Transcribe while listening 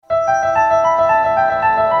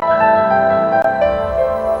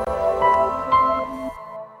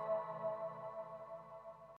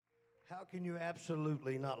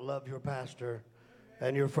absolutely not love your pastor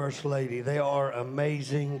and your first lady. They are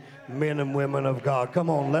amazing men and women of God. Come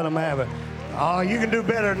on, let them have it. Oh, you can do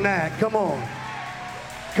better than that. Come on.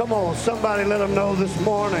 Come on, somebody let them know this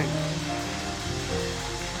morning.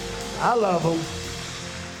 I love them.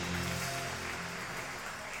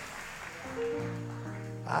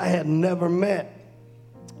 I had never met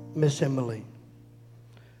Miss Emily,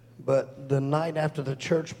 but the night after the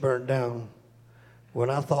church burned down, when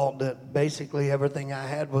I thought that basically everything I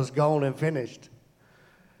had was gone and finished,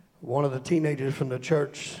 one of the teenagers from the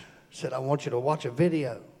church said, I want you to watch a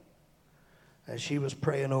video. And she was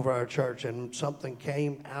praying over our church, and something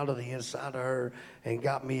came out of the inside of her and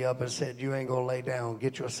got me up and said, you ain't going to lay down.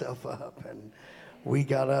 Get yourself up. And we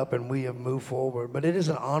got up and we have moved forward. But it is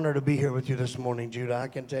an honor to be here with you this morning, Judah. I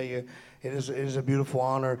can tell you it is a beautiful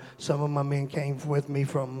honor. Some of my men came with me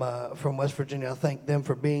from West Virginia. I thank them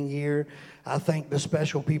for being here. I thank the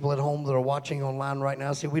special people at home that are watching online right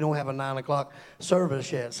now. See, we don't have a 9 o'clock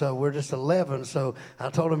service yet, so we're just 11. So I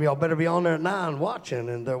told them, y'all better be on there at 9 watching,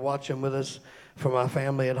 and they're watching with us. For my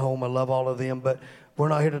family at home, I love all of them. But we're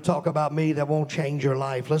not here to talk about me. That won't change your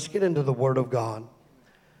life. Let's get into the Word of God.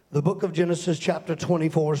 The book of Genesis, chapter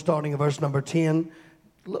 24, starting at verse number 10.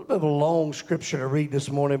 A little bit of a long scripture to read this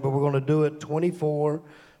morning, but we're going to do it. 24,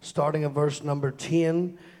 starting at verse number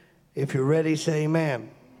 10. If you're ready, say amen.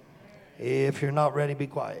 If you're not ready, be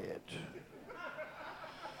quiet.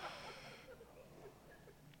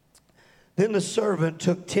 Then the servant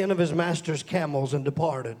took 10 of his master's camels and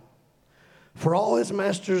departed. For all his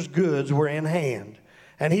master's goods were in hand.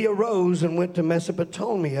 And he arose and went to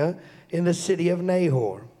Mesopotamia in the city of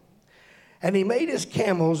Nahor. And he made his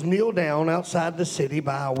camels kneel down outside the city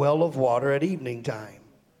by a well of water at evening time,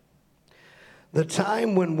 the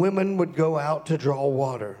time when women would go out to draw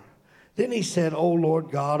water. Then he said, O Lord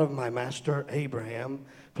God of my master Abraham,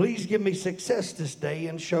 please give me success this day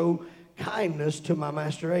and show kindness to my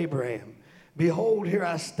master Abraham. Behold, here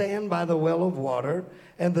I stand by the well of water,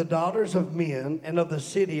 and the daughters of men and of the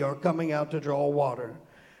city are coming out to draw water.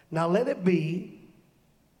 Now let it be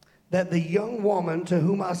that the young woman to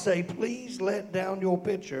whom I say, please let down your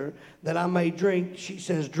pitcher that I may drink, she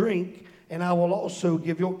says, drink, and I will also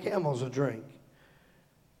give your camels a drink.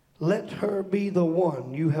 Let her be the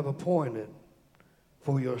one you have appointed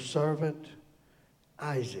for your servant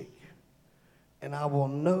Isaac, and I will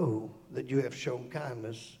know that you have shown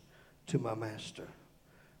kindness to my master.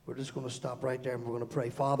 We're just going to stop right there and we're going to pray.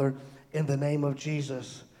 Father, in the name of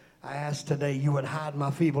Jesus, I ask today you would hide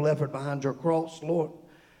my feeble effort behind your cross, Lord.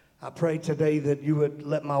 I pray today that you would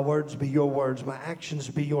let my words be your words, my actions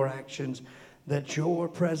be your actions, that your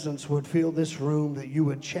presence would fill this room, that you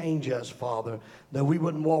would change us, Father, that we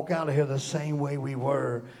wouldn't walk out of here the same way we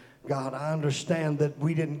were. God, I understand that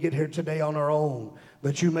we didn't get here today on our own,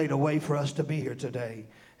 but you made a way for us to be here today.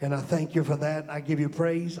 And I thank you for that. I give you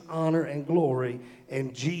praise, honor, and glory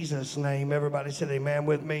in Jesus' name. Everybody said amen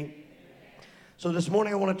with me. So this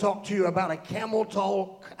morning I want to talk to you about a camel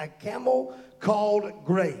called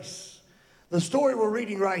Grace. The story we're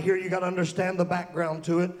reading right here, you got to understand the background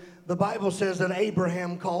to it. The Bible says that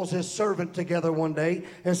Abraham calls his servant together one day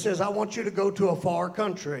and says, I want you to go to a far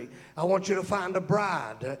country. I want you to find a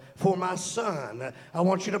bride for my son. I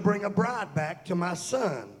want you to bring a bride back to my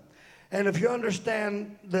son. And if you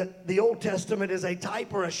understand that the Old Testament is a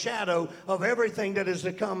type or a shadow of everything that is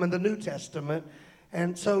to come in the New Testament,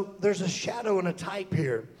 and so there's a shadow and a type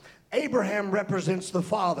here. Abraham represents the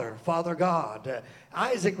Father, Father God.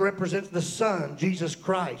 Isaac represents the Son, Jesus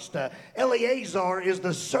Christ. Eleazar is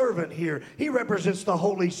the servant here. He represents the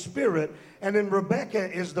Holy Spirit. And then Rebecca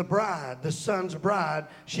is the bride, the Son's bride.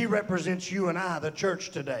 She represents you and I, the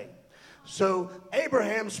church today. So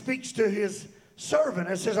Abraham speaks to his servant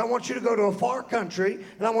and says, I want you to go to a far country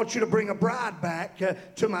and I want you to bring a bride back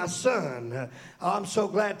to my son. I'm so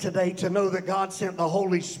glad today to know that God sent the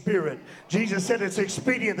Holy Spirit. Jesus said it's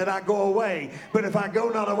expedient that I go away, but if I go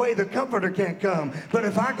not away, the comforter can't come. But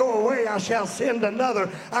if I go away, I shall send another.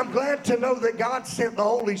 I'm glad to know that God sent the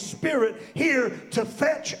Holy Spirit here to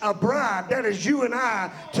fetch a bride, that is you and I,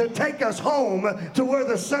 to take us home to where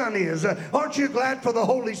the Son is. Aren't you glad for the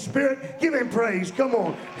Holy Spirit? Give him praise. Come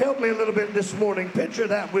on, help me a little bit this morning. Picture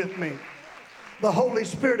that with me. The Holy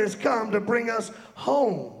Spirit has come to bring us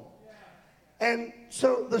home. And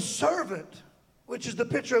so the servant, which is the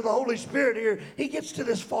picture of the Holy Spirit here, he gets to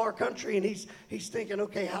this far country and he's thinking,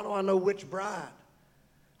 okay, how do I know which bride?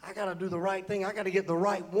 I got to do the right thing. I got to get the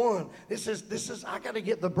right one. I got to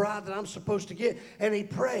get the bride that I'm supposed to get. And he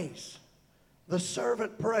prays. The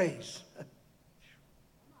servant prays.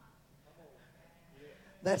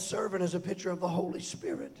 That servant is a picture of the Holy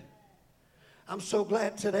Spirit. I'm so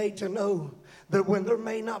glad today to know that when there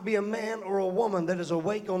may not be a man or a woman that is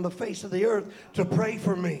awake on the face of the earth to pray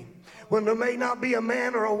for me, when there may not be a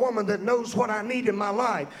man or a woman that knows what I need in my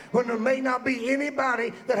life, when there may not be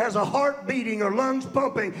anybody that has a heart beating or lungs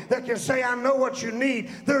pumping that can say, I know what you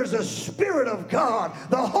need, there's a Spirit of God,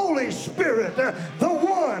 the Holy Spirit, the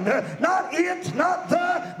one, not it, not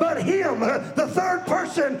the, but Him, the third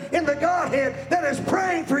person in the Godhead that is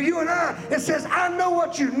praying for you and I. It says, I know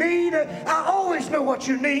what you need. I always know what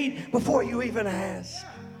you need before you even ask.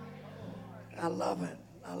 I love it.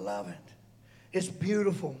 I love it. It's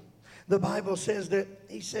beautiful. The Bible says that,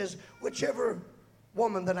 He says, whichever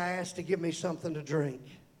woman that I ask to give me something to drink,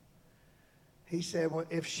 He said, well,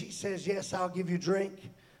 if she says, yes, I'll give you drink,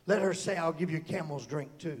 let her say, I'll give you camel's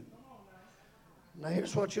drink too. Now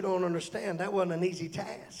here's what you don't understand. That wasn't an easy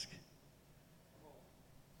task.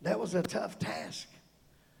 That was a tough task.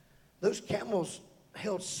 Those camels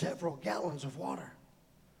held several gallons of water.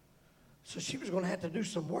 So she was going to have to do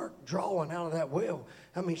some work drawing out of that well.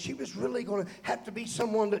 I mean, she was really going to have to be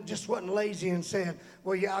someone that just wasn't lazy and said,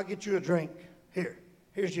 well, yeah, I'll get you a drink.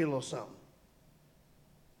 Here's your little something.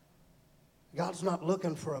 God's not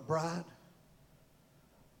looking for a bride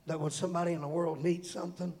that when somebody in the world needs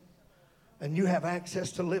something and you have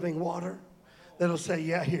access to living water, that'll say,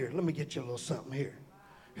 yeah, here, let me get you a little something here.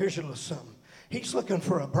 Here's your little something. He's looking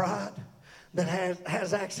for a bride that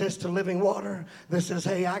has access to living water, that says,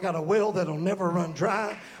 hey, I got a well that'll never run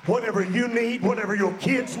dry. Whatever you need, whatever your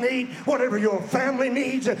kids need, whatever your family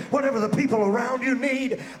needs, whatever the people around you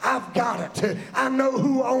need, I've got it. I know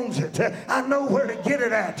who owns it. I know where to get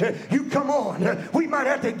it at. You come on. We might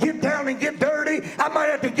have to get down and get dirty. I might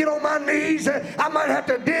have to get on my knees. I might have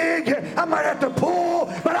to dig. I might have to pull.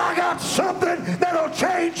 But I got something that'll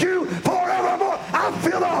change you forevermore. I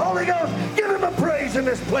feel the Holy Ghost. Give Him a praise in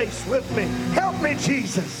this place with me. Help me,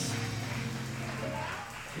 Jesus.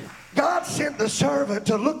 God sent the servant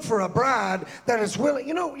to look for a bride that is willing.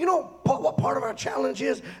 You know what part of our challenge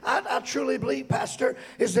is? I truly believe, Pastor,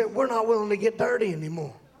 is that we're not willing to get dirty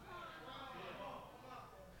anymore.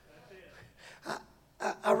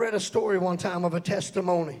 I read a story one time of a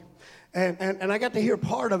testimony. And I got to hear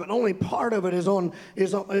part of it. Only part of it is on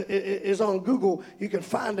Google. You can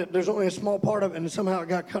find it. There's only a small part of it, and somehow it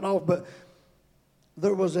got cut off. But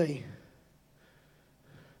there was an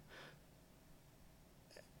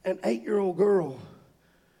 8-year-old girl.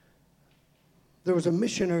 There was a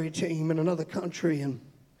missionary team in another country, and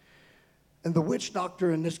the witch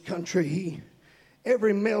doctor in this country,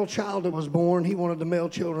 every male child that was born, he wanted the male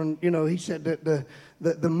children. He said that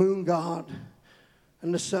the moon god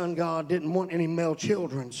and the sun god didn't want any male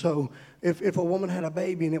children. So if a woman had a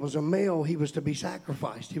baby and it was a male, he was to be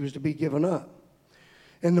sacrificed. He was to be given up.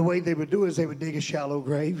 And the way they would do is they would dig a shallow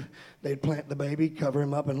grave. They'd plant the baby, cover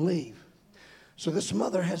him up, and leave. So this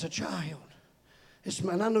mother has a child.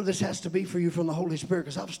 And I know this has to be for you from the Holy Spirit,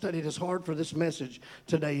 because I've studied as hard for this message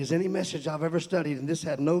today as any message I've ever studied, and this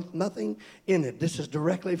had nothing in it. This is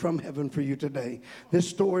directly from heaven for you today. This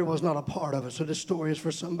story was not a part of it, so this story is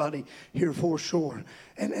for somebody here for sure.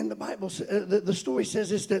 And the Bible, the story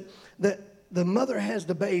says is that the mother has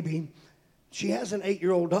the baby. She has an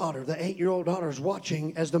 8-year-old daughter. The 8-year-old daughter is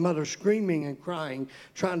watching as the mother's screaming and crying,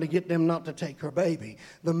 trying to get them not to take her baby.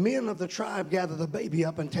 The men of the tribe gather the baby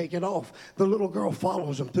up and take it off. The little girl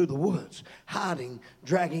follows them through the woods, hiding,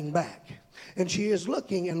 dragging back. And she is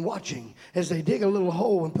looking and watching as they dig a little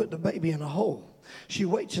hole and put the baby in a hole. She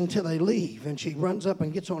waits until they leave, and she runs up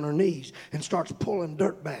and gets on her knees and starts pulling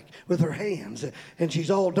dirt back with her hands. And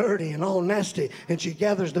she's all dirty and all nasty, and she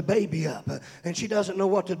gathers the baby up, and she doesn't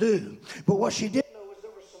know what to do. But what she did know is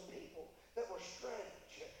there were some people that were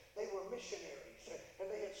strange. They were missionaries, and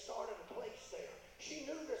they had started a place there. She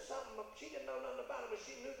knew that something, she didn't know nothing about them, but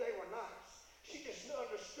she knew they were nice. She just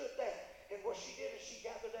understood that. And what she did is she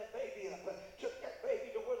gathered that baby up, took that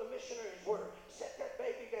baby to where the missionaries were, set that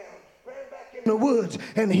baby down, ran back in the woods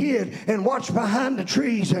and hid and watched behind the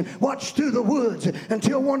trees and watched through the woods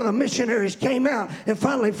until one of the missionaries came out and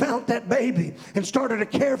finally found that baby and started to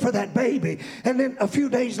care for that baby. And then a few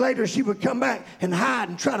days later, she would come back and hide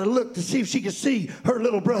and try to look to see if she could see her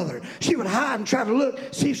little brother. She would hide and try to look,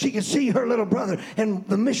 see if she could see her little brother. And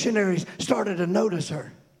the missionaries started to notice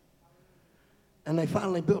her. And they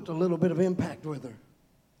finally built a little bit of impact with her.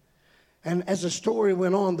 And as the story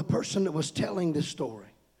went on, the person that was telling this story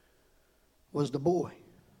was the boy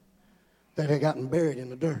that had gotten buried in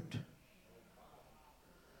the dirt.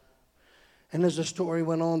 And as the story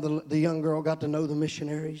went on, the young girl got to know the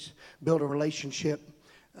missionaries, built a relationship.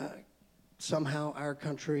 Somehow our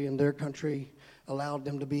country and their country allowed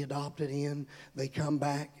them to be adopted in. They come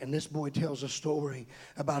back, and this boy tells a story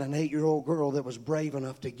about an 8-year-old girl that was brave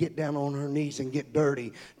enough to get down on her knees and get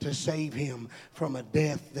dirty to save him from a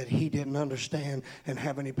death that he didn't understand and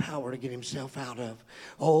have any power to get himself out of.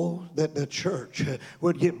 Oh, that the church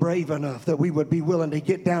would get brave enough that we would be willing to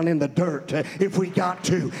get down in the dirt if we got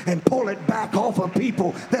to and pull it back off of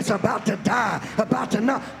people that's about to die, about to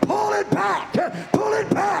not. Pull it back. Pull it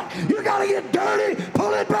back. You got to get dirty.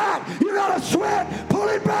 Pull it back. You got to sweat. Pull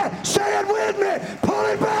it back. Say it with me. Pull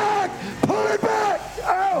it back. Pull it back.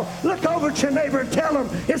 Oh, look over at your neighbor and tell him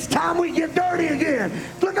it's time we get dirty again.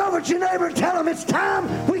 Look over at your neighbor and tell him it's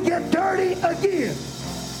time we get dirty again.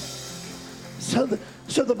 So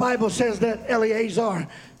the Bible says that Eleazar,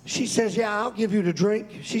 she says, yeah, I'll give you the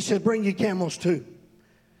drink. She says, bring your camels too.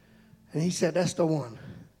 And he said, that's the one.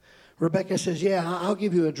 Rebecca says, yeah, I'll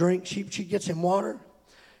give you a drink. She gets him water,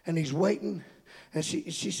 and he's waiting. And she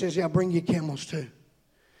says, yeah, bring your camels too.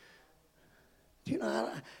 Do you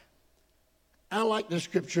know, I like the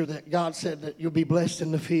scripture that God said that you'll be blessed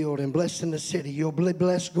in the field and blessed in the city. You'll be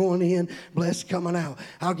blessed going in, blessed coming out.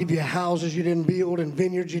 I'll give you houses you didn't build and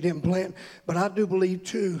vineyards you didn't plant. But I do believe,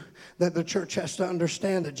 too, that the church has to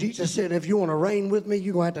understand that Jesus said, if you want to reign with me,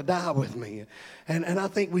 you're going to have to die with me. And I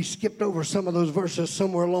think we skipped over some of those verses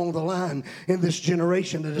somewhere along the line in this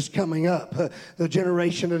generation that is coming up. The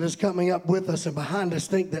generation that is coming up with us and behind us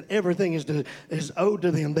think that everything is owed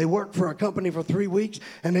to them. They work for a company for 3 weeks,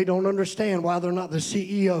 and they don't understand why they're not the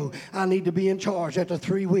CEO. I need to be in charge after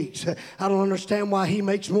 3 weeks. I don't understand why he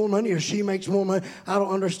makes more money or she makes more money. I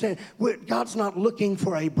don't understand. God's not looking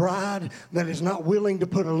for a bride that is not willing to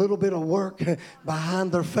put a little bit of work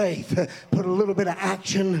behind their faith, put a little bit of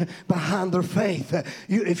action behind their faith.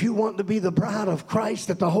 If you want to be the bride of Christ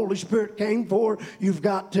that the Holy Spirit came for, you've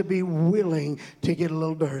got to be willing to get a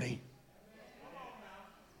little dirty.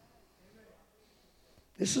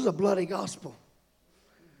 This is a bloody gospel.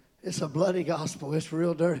 It's a bloody gospel. It's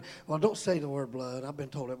real dirty. Well, don't say the word blood. I've been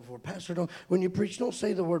told that before. Pastor, when you preach, don't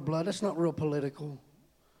say the word blood. That's not real political.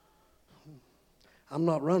 I'm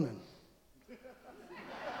not running.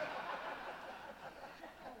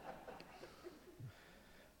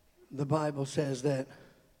 The Bible says that,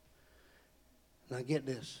 now get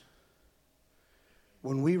this,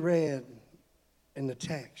 when we read in the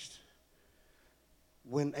text,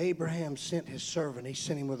 when Abraham sent his servant, he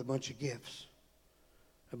sent him with a bunch of gifts,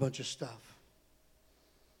 a bunch of stuff.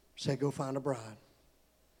 Said, go find a bride.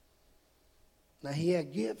 Now, he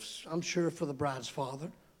had gifts, I'm sure, for the bride's father.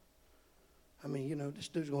 I mean, you know, this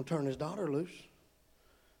dude's going to turn his daughter loose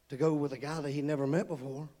to go with a guy that he'd never met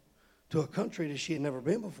before, to a country that she had never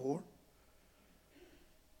been before.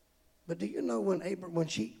 But do you know when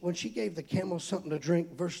she gave the camel something to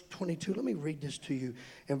drink, verse 22, let me read this to you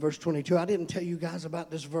in verse 22. I didn't tell you guys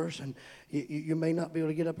about this verse, and you may not be able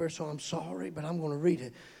to get up there, so I'm sorry, but I'm going to read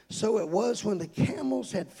it. So it was when the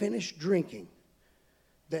camels had finished drinking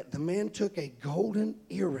that the man took a golden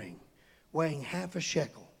earring weighing half a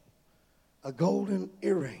shekel, a golden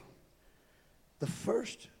earring, the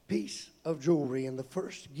first piece of jewelry and the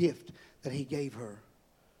first gift that he gave her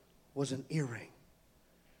was an earring.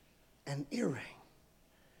 An earring.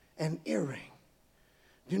 An earring.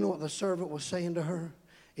 Do you know what the servant was saying to her?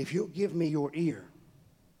 If you'll give me your ear,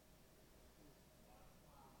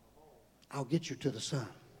 I'll get you to the sun.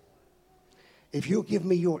 If you'll give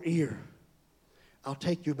me your ear, I'll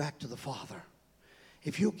take you back to the Father.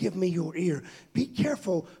 If you'll give me your ear, be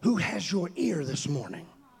careful who has your ear this morning.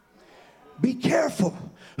 Be careful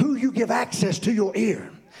who you give access to your ear.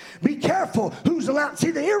 Be careful who's allowed. See,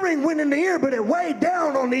 the earring went in the ear, but it weighed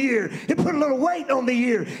down on the ear. It put a little weight on the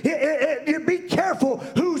ear. Be careful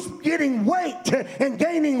who's getting weight and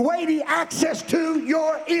gaining weighty access to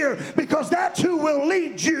your ear, because that's who will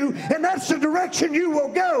lead you, and that's the direction you will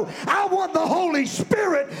go. I want the Holy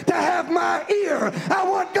Spirit to have my ear. I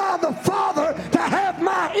want God the Father to have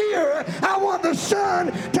my ear. I want the Son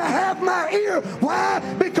to have my ear. Why?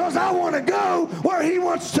 Because I want to go where He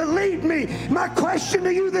wants to lead me. My question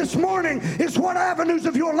to you this morning is, what avenues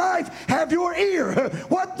of your life have your ear?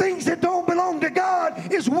 What things that don't belong to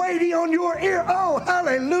God is weighty on your ear? Oh,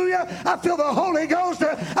 hallelujah. I feel the Holy Ghost.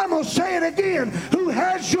 I'm going to say it again. Who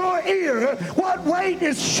has your ear? What weight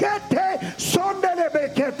is shete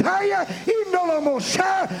sondelebeketaya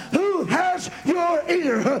indolomosha? Who has your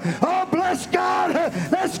ear? Oh, bless God.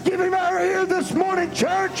 Let's give Him our ear this morning,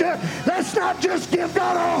 church. Let's not just give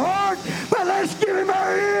God our heart, but let's give Him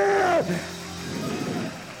our ear.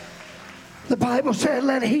 The Bible said,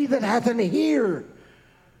 let he that hath an ear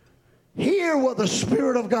hear what the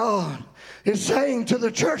Spirit of God is saying to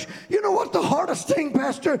the church, you know what the hardest thing,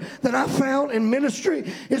 Pastor, that I found in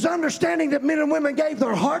ministry is understanding that men and women gave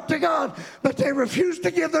their heart to God, but they refused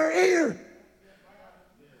to give their ear.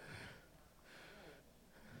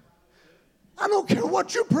 I don't care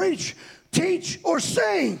what you preach, teach, or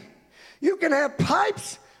sing. You can have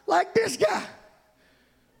pipes like this guy.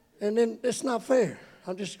 And then it's not fair.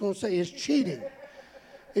 I'm just going to say it's cheating.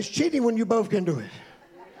 It's cheating when you both can do it.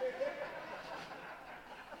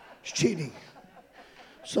 It's cheating.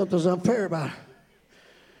 Something's unfair about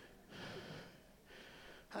it.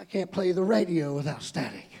 I can't play the radio without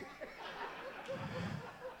static.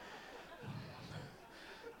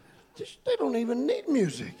 They don't even need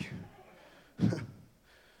music.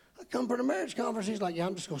 I come for the marriage conference, he's like, yeah,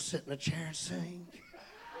 I'm just going to sit in a chair and sing.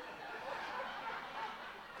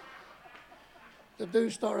 The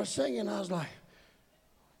dude started singing. I was like,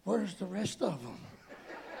 where's the rest of them?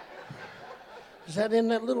 Is that in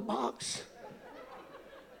that little box?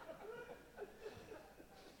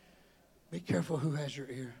 Be careful who has your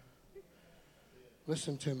ear.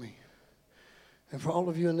 Listen to me. And for all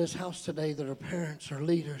of you in this house today that are parents or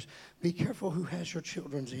leaders, be careful who has your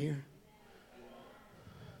children's ear.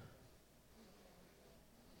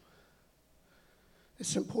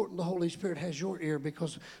 It's important the Holy Spirit has your ear,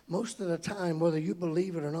 because most of the time, whether you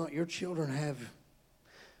believe it or not, your children have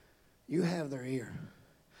their ear.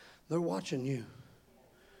 They're watching you.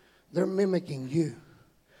 They're mimicking you.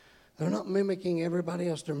 They're not mimicking everybody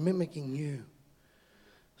else. They're mimicking you.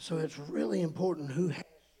 So it's really important who has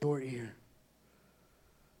your ear.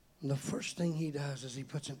 And the first thing he does is he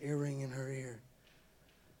puts an earring in her ear.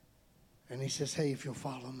 And he says, hey, if you'll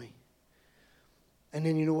follow me. And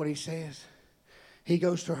then you know what he says? He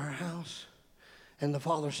goes to her house, and the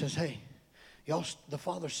father says, hey, the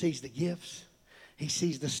father sees the gifts. He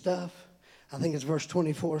sees the stuff. I think it's verse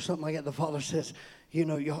 24 or something like that. The father says, you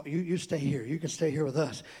know, you stay here. You can stay here with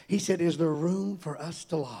us. He said, is there room for us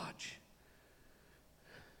to lodge?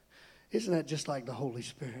 Isn't that just like the Holy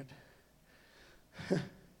Spirit?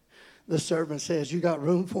 The servant says, you got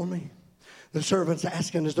room for me? The servant's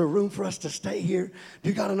asking, is there room for us to stay here? Do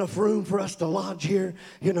you got enough room for us to lodge here?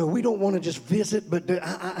 You know, we don't want to just visit, but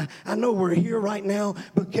I know we're here right now,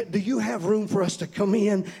 but do you have room for us to come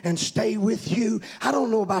in and stay with you? I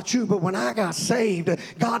don't know about you, but when I got saved,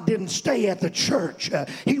 God didn't stay at the church.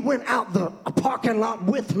 He went out the parking lot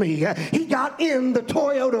with me. He got in the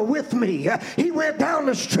Toyota with me. He went down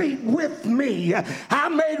the street with me. I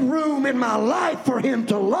made room in my life for him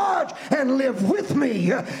to lodge and live with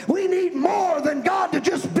me. We need more than God to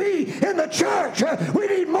just be in the church. We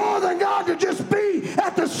need more than God to just be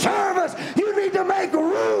at the service. You need to make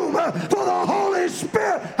room for the Holy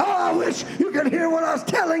Spirit. Oh, I wish you could hear what I was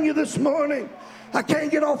telling you this morning. I can't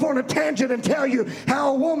get off on a tangent and tell you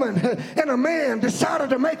how a woman and a man decided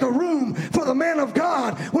to make a room for the man of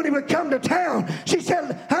God when he would come to town. She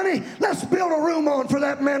said, honey, let's build a room on for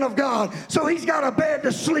that man of God so he's got a bed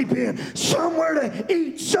to sleep in, somewhere to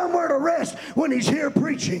eat, somewhere to rest when he's here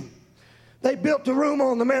preaching. They built the room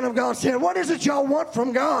on. The man of God said, what is it y'all want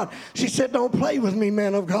from God? She said, don't play with me,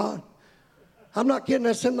 man of God. I'm not kidding.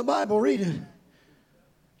 That's in the Bible. Read it.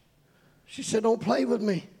 She said, don't play with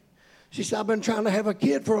me. She said, I've been trying to have a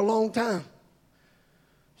kid for a long time.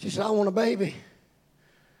 She said, I want a baby.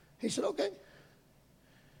 He said, okay.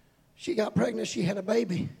 She got pregnant. She had a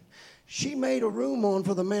baby. She made a room on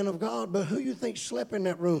for the man of God, but who you think slept in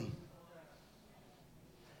that room?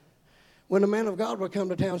 When the man of God would come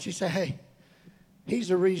to town, she'd say, hey, he's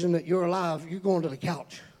the reason that you're alive. You're going to the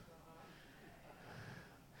couch.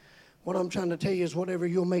 What I'm trying to tell you is whatever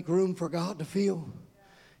you'll make room for God to feel,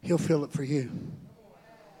 he'll fill it for you.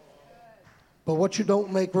 But what you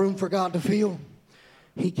don't make room for God to feel,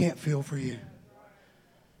 he can't feel for you.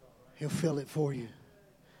 He'll fill it for you.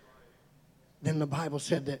 Then the Bible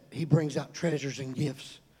said that he brings out treasures and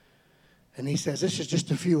gifts. And he says, this is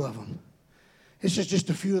just a few of them. This is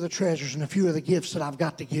just a few of the treasures and a few of the gifts that I've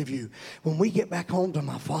got to give you. When we get back home to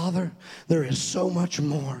my Father, there is so much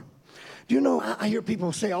more. Do you know, I hear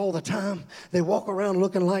people say all the time, they walk around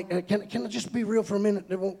looking like, can I just be real for a minute?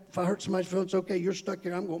 If I hurt somebody's feelings, okay, you're stuck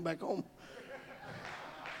here, I'm going back home.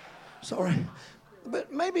 Sorry.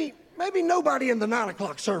 But maybe nobody in the 9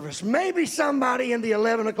 o'clock service. Maybe somebody in the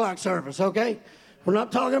 11 o'clock service, okay? We're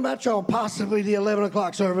not talking about y'all, possibly the 11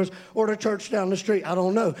 o'clock service or the church down the street. I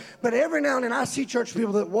don't know. But every now and then I see church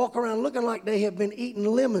people that walk around looking like they have been eating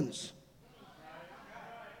lemons.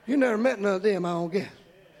 You never met none of them, I don't guess.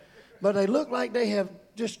 But they look like they have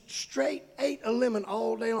just straight ate a lemon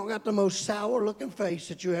all day long. Got the most sour looking face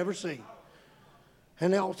that you ever see.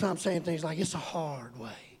 And they all the time saying things like, it's a hard way.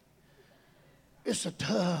 It's a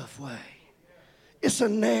tough way. It's a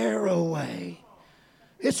narrow way.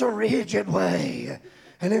 It's a rigid way.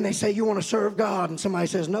 And then they say, you want to serve God? And somebody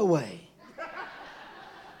says, no way.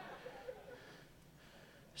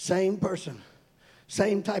 Same person.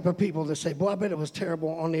 Same type of people that say, boy, I bet it was terrible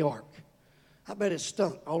on the ark. I bet it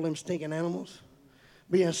stunk, all them stinking animals.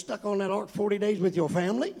 Being stuck on that ark 40 days with your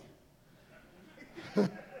family. It'd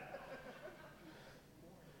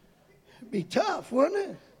be tough,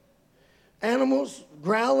 wouldn't it? Animals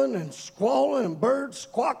growling and squalling and birds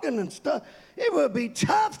squawking and stuff. It would be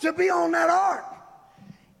tough to be on that ark.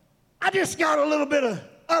 I just got a little bit of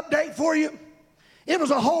update for you. It was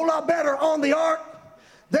a whole lot better on the ark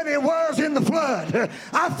than it was in the flood.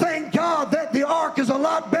 I thank God that the ark is a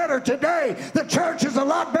lot better today. The church is a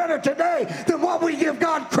lot better today than what we give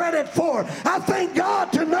God credit for. I thank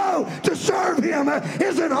God to know to serve him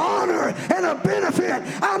is an honor and a benefit.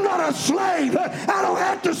 I'm not a slave. I don't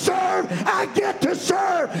have to serve. I get to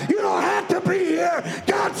serve. You don't have to be here.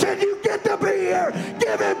 God said you get to be here.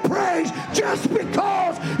 Give him praise just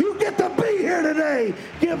because you get to be here today.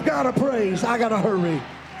 Give God a praise. I got to hurry.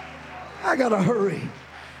 I got to hurry.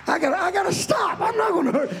 I gotta stop. I'm not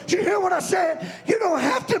gonna hurt. Did you hear what I said? You don't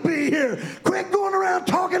have to be here. Quit going around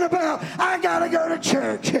talking about, I gotta go to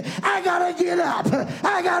church. I gotta get up.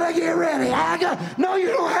 I gotta get ready. No, you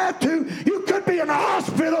don't have to. You could be in a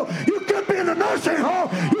hospital. You could be in a nursing home.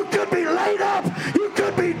 You could be laid up. You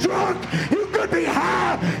could be drunk. You could be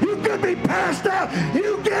high. You could be passed out.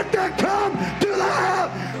 You get to come to the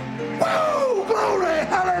house. Woo! Glory!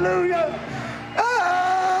 Hallelujah! Oh!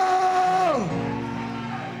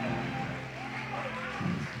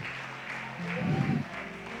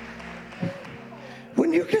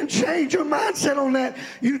 When you can change your mindset on that,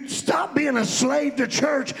 you stop being a slave to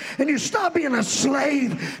church and you stop being a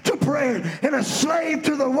slave to prayer and a slave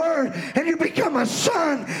to the word, and you become a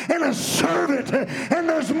son and a servant. And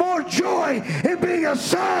there's more joy in being a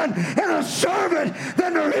son and a servant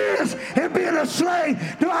than there is in being a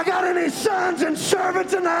slave. Do I got any sons and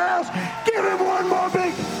servants in the house? Give him one more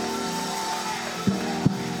big...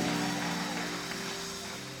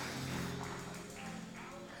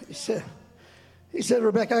 He said,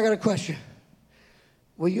 Rebecca, I got a question.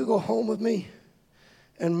 Will you go home with me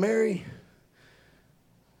and marry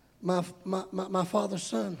my father's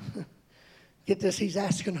son? Get this, he's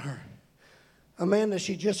asking her, a man that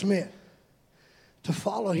she just met, to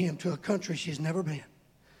follow him to a country she's never been,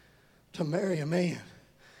 to marry a man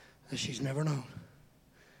that she's never known.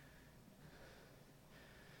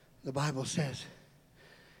 The Bible says,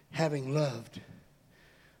 having loved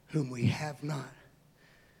whom we have not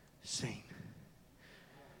seen.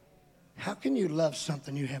 How can you love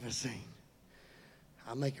something you haven't seen?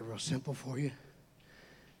 I'll make it real simple for you.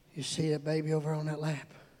 You see that baby over on that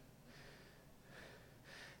lap?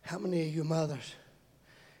 How many of you mothers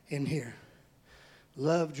in here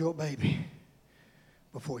loved your baby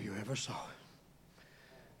before you ever saw it?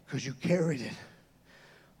 Because you carried it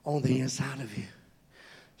on the inside of you.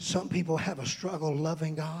 Some people have a struggle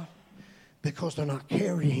loving God because they're not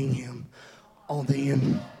carrying him on the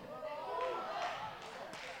inside.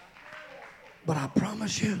 But I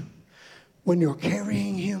promise you, when you're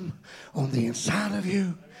carrying him on the inside of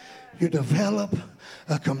you, you develop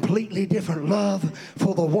a completely different love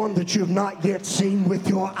for the one that you've not yet seen with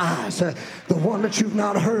your eyes, the one that you've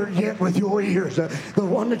not heard yet with your ears, the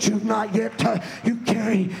one that you've not yet you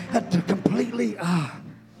carry at the completely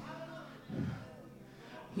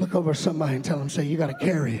Look over somebody and tell them, say, you got to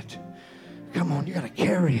carry it. Come on, you got to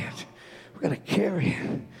carry it. We got to carry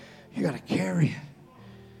it. You got to carry it.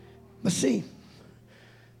 But see,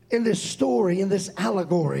 in this story, in this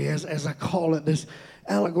allegory, as I call it, this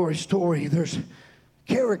allegory story, there's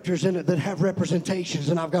characters in it that have representations,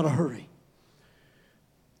 and I've got to hurry.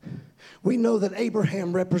 We know that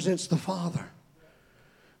Abraham represents the father.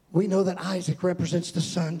 We know that Isaac represents the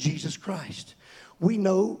son, Jesus Christ. We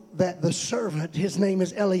know that the servant, his name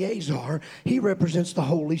is Eleazar, he represents the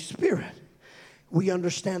Holy Spirit. We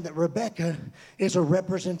understand that Rebecca is a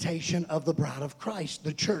representation of the bride of Christ,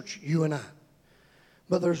 the church, you and I.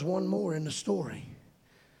 But there's one more in the story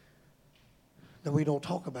that we don't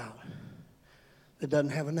talk about that doesn't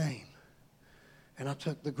have a name. And I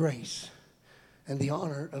took the grace and the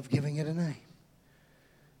honor of giving it a name.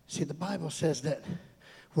 See, the Bible says that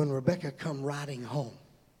when Rebecca come riding home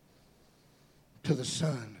to the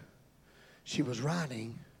son, she was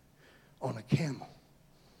riding on a camel.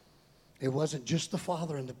 It wasn't just the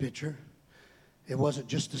father in the picture. It wasn't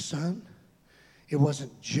just the son. It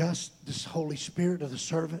wasn't just this Holy Spirit of the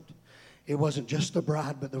servant. It wasn't just the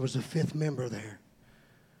bride, but there was a fifth member there.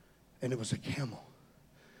 And it was a camel.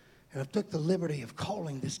 And I took the liberty of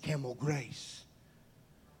calling this camel Grace.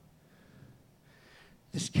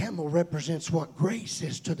 This camel represents what grace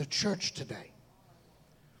is to the church today.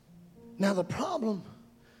 Now the problem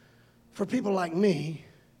for people like me,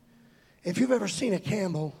 if you've ever seen a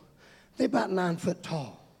camel, they're about 9 foot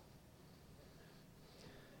tall.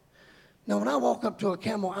 Now when I walk up to a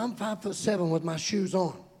camel, I'm 5'7" with my shoes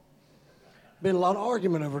on. Been a lot of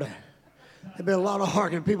argument over that. There's been a lot of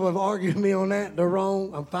argument. People have argued with me on that. They're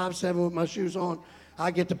wrong. I'm 5'7" with my shoes on.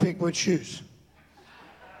 I get to pick which shoes.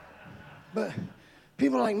 But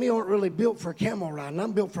people like me aren't really built for camel riding.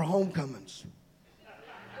 I'm built for homecomings.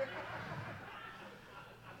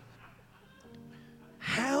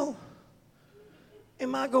 How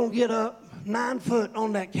am I going to get up 9 foot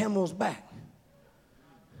on that camel's back?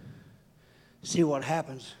 See, what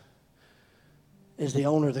happens is the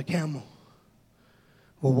owner of the camel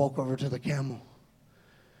will walk over to the camel.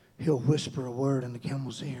 He'll whisper a word in the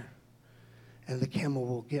camel's ear, and the camel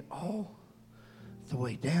will get all the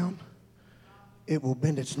way down. It will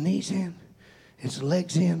bend its knees in, its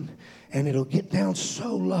legs in, and it'll get down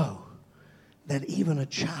so low that even a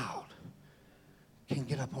child can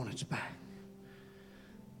get up on its back.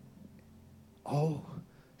 Oh,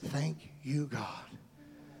 thank you, God,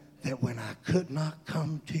 that when I could not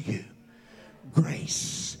come to you,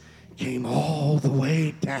 grace came all the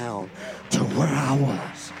way down to where I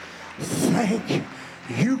was. Thank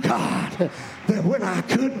you, God, that when I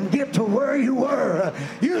couldn't get to where you were,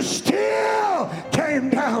 you still came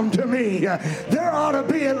down to me. There ought to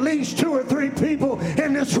be at least 2 or 3 people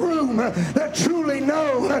in this room that truly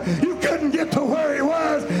know you couldn't get to where he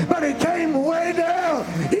was, but he came way down.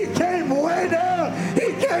 He came way down.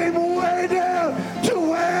 He came way down to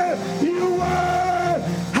where you were.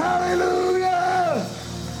 Hallelujah.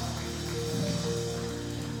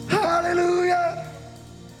 Hallelujah.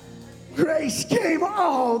 Grace came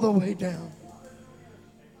all the way down.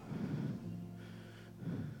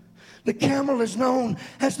 The camel is known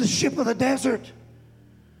as the ship of the desert.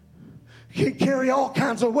 It can carry all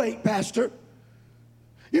kinds of weight, Pastor.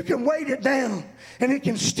 You can weight it down and it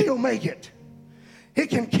can still make it. It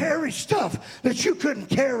can carry stuff that you couldn't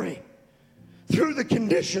carry through the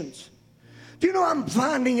conditions. Do you know I'm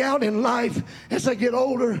finding out in life as I get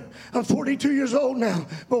older? I'm 42 years old now.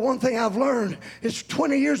 But one thing I've learned is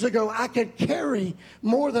 20 years ago I could carry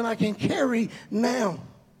more than I can carry now.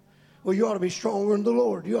 Well, you ought to be stronger in the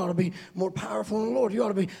Lord. You ought to be more powerful in the Lord. You ought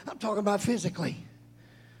to be, I'm talking about physically.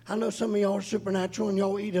 I know some of y'all are supernatural and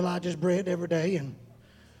y'all eat Elijah's bread every day,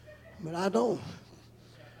 but I don't.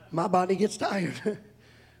 My body gets tired.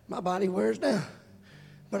 My body wears down.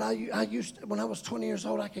 But I used to, when I was 20 years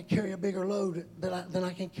old, I could carry a bigger load than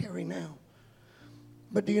I can carry now.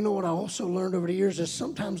 But do you know what I also learned over the years is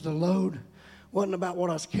sometimes the load wasn't about what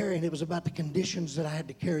I was carrying. It was about the conditions that I had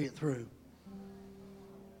to carry it through.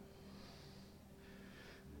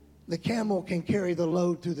 The camel can carry the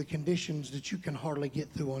load through the conditions that you can hardly get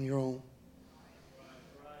through on your own.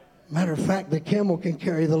 Matter of fact, the camel can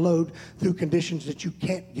carry the load through conditions that you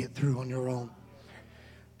can't get through on your own.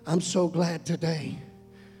 I'm so glad today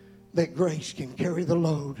that grace can carry the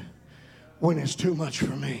load when it's too much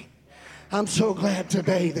for me. I'm so glad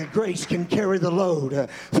today that grace can carry the load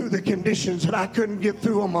through the conditions that I couldn't get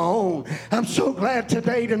through on my own. I'm so glad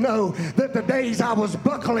today to know that the days I was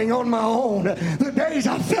buckling on my own, the days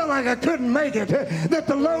I felt like I couldn't make it, that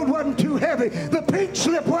the load wasn't too heavy, the pink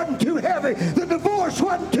slip wasn't too heavy, the divorce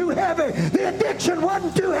wasn't too heavy, the addiction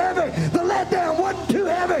wasn't too heavy, the letdown wasn't too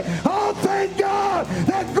heavy. Oh, thank God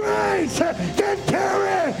that grace can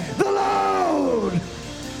carry the load.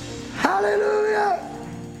 Hallelujah.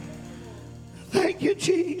 Thank you,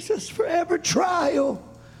 Jesus, for every trial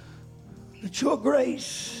that your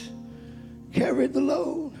grace carried the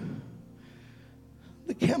load.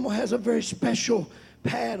 The camel has a very special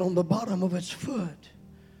pad on the bottom of its foot,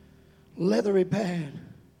 leathery pad.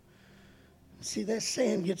 See, that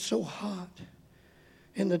sand gets so hot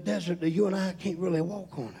in the desert that you and I can't really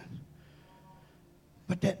walk on it.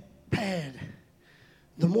 But that pad,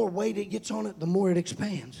 the more weight it gets on it, the more it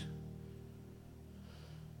expands.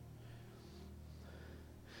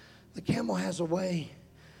 The camel has a way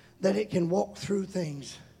that it can walk through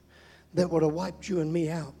things that would have wiped you and me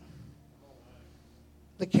out.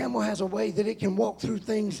 The camel has a way that it can walk through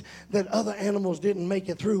things that other animals didn't make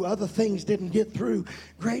it through, other things didn't get through.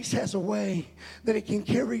 Grace has a way that it can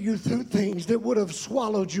carry you through things that would have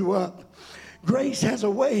swallowed you up. Grace has a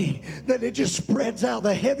way that it just spreads out.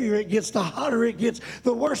 The heavier it gets, the hotter it gets,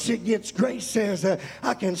 the worse it gets. Grace says,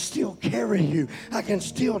 I can still carry you. I can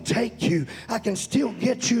still take you. I can still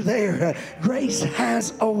get you there. Grace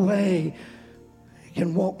has a way. It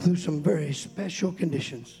can walk through some very special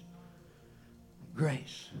conditions.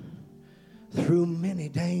 Grace, through many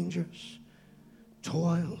dangers,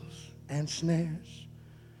 toils and snares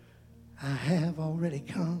I have already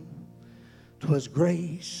come. 'Twas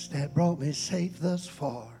grace that brought me safe thus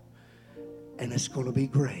far, and it's going to be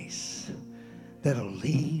grace that'll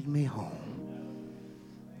lead me home.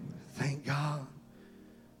 Thank God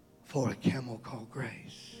for a camel called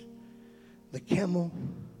grace. The camel,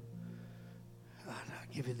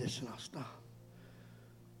 I'll give you this and I'll stop.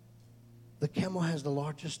 The camel has the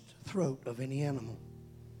largest throat of any animal.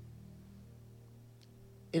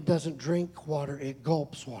 It doesn't drink water, it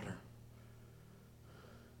gulps water.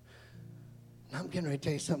 Now I'm getting ready to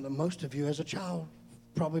tell you something that most of you as a child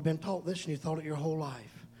probably been taught this and you thought it your whole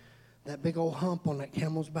life. That big old hump on that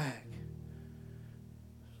camel's back.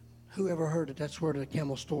 Who ever heard that that's where the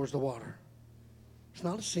camel stores the water? It's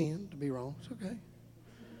not a sin to be wrong. It's okay.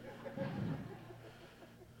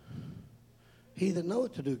 He that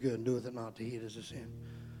knoweth to do good and doeth it not to eat is a sin.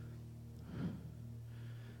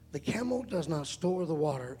 The camel does not store the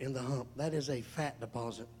water in the hump. That is a fat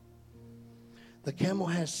deposit. The camel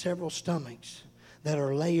has several stomachs that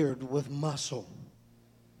are layered with muscle.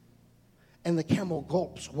 And the camel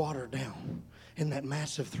gulps water down in that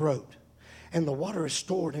massive throat. And the water is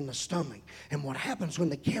stored in the stomach. And what happens when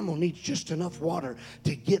the camel needs just enough water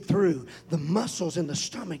to get through, the muscles in the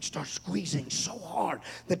stomach start squeezing so hard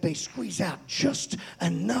that they squeeze out just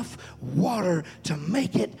enough water to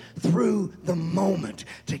make it through the moment,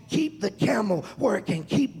 to keep the camel where it can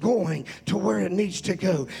keep going to where it needs to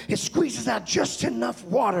go. It squeezes out just enough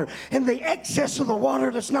water, and the excess of the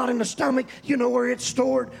water that's not in the stomach, you know where it's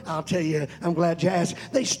stored? I'll tell you, I'm glad you asked.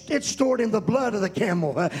 It's stored in the blood of the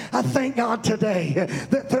camel. I thank God today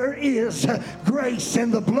that there is grace in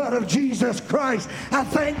the blood of Jesus Christ. I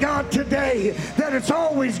thank God today that it's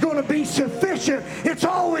always going to be sufficient. It's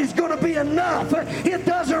always going to be enough. It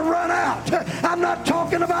doesn't run out. I'm not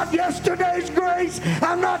talking about yesterday's grace.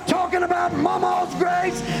 I'm not talking about mama's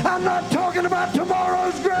grace. I'm not talking about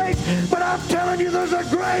tomorrow's grace. But I'm telling you, there's a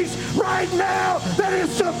grace right now that is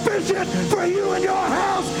sufficient for you and your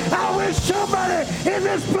house. I wish somebody in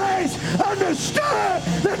this place understood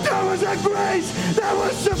that there was a grace that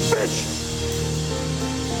was sufficient.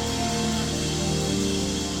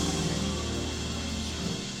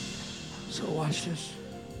 So watch this.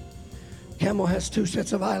 Camel has 2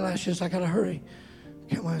 sets of eyelashes. I gotta hurry.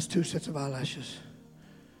 Camel has 2 sets of eyelashes.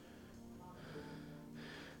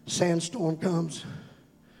 Sandstorm comes.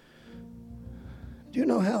 Do you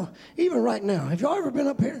know how, even right now, have y'all ever been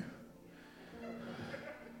up here?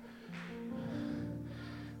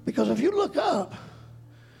 Because if you look up,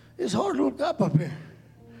 it's hard to look up here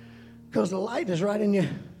because the light is right in you.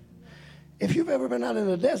 If you've ever been out in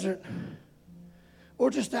the desert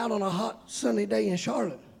or just out on a hot sunny day in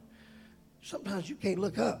Charlotte, sometimes you can't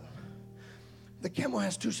look up. The camel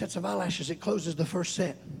has 2 sets of eyelashes. It closes the first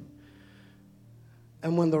set.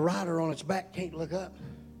 And when the rider on its back can't look up,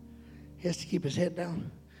 he has to keep his head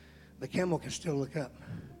down. The camel can still look up.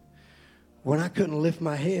 When I couldn't lift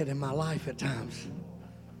my head in my life at times,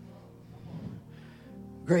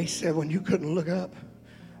 Grace said, when you couldn't look up,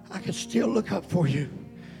 I could still look up for you.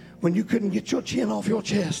 When you couldn't get your chin off your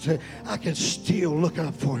chest, I could still look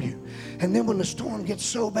up for you. And then when the storm gets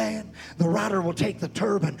so bad, the rider will take the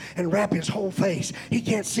turban and wrap his whole face. He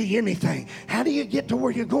can't see anything. How do you get to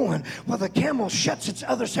where you're going? Well, the camel shuts its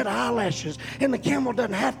other set of eyelashes, and the camel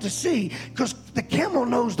doesn't have to see because the camel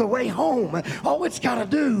knows the way home. All it's got to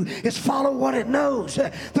do is follow what it knows.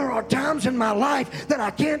 There are times in my life that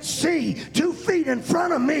I can't see 2 feet in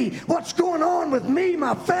front of me what's going on with me,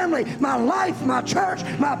 my family, my life, my church,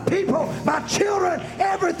 my people, my children,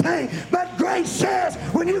 everything. But grace says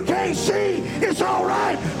when you can't see, it's all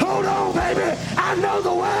right. Hold on, baby. I know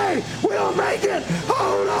the way. We'll make it.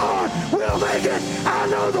 Hold on. We'll make it. I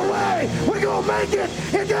know the way. We're going to make it.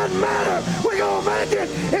 It doesn't matter. We're going to make it.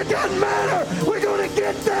 It doesn't matter. We're going to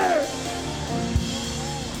get there.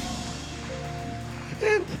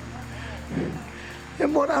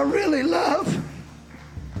 And what I really love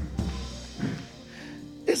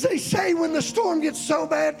is they say when the storm gets so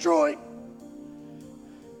bad, Troy,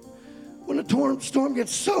 when the storm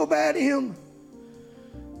gets so bad,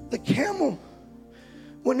 the camel,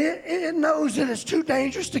 when it knows that it's too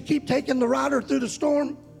dangerous to keep taking the rider through the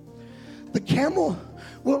storm, the camel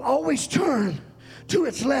will always turn to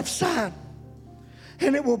its left side,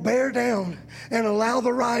 and it will bear down and allow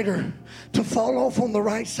the rider to fall off on the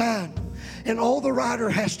right side. And all the rider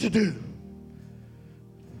has to do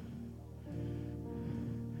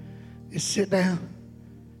is sit down,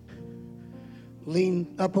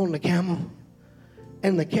 lean up on the camel,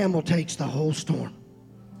 and the camel takes the whole storm.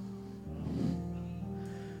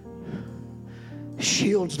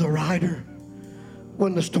 Shields the rider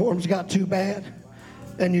when the storms got too bad.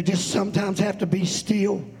 And you just sometimes have to be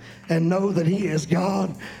still and know that He is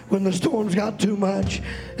God when the storm's got too much.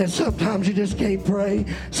 And sometimes you just can't pray.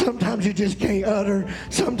 Sometimes you just can't utter.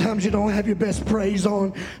 Sometimes you don't have your best praise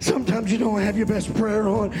on. Sometimes you don't have your best prayer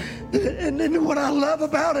on. And then what I love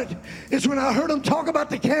about it is when I heard him talk about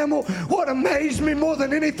the camel, what amazed me more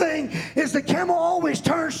than anything is the camel always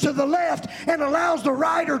turns to the left and allows the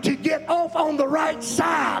rider to get off on the right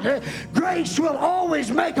side. Grace will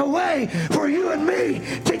always make a way for you and me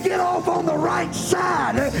to get off on the right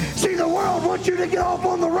side. See, the world wants you to get off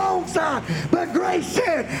on the wrong side, but grace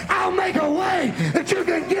said, I'll make a way that you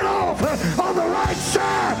can get off on the right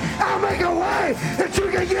side. I'll make a way that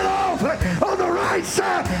you can get off on the right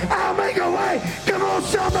side. I'll make a way. Come on,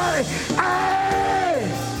 somebody.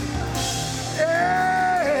 Hey!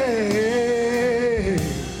 Hey!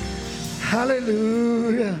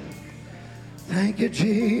 Hallelujah. Thank you,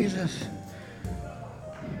 Jesus.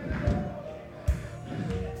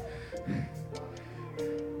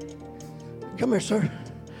 Come here, sir.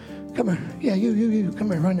 Come here. Yeah, you.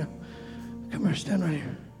 Come here right now. Come here. Stand right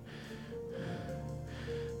here.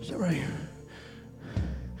 Stand right here.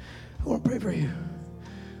 I want to pray for you.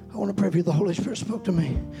 I want to pray for you. The Holy Spirit spoke to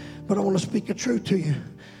me, but I want to speak the truth to you.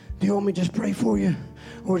 Do you want me to just pray for you,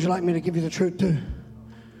 or would you like me to give you the truth too?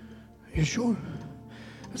 You sure?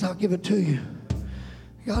 Because I'll give it to you.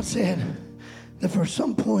 God said that for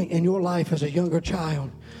some point in your life as a younger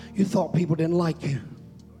child, you thought people didn't like you.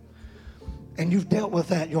 And you've dealt with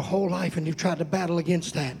that your whole life, and you've tried to battle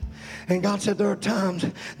against that. And God said there are times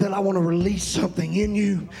that I want to release something in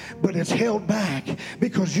you, but it's held back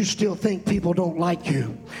because you still think people don't like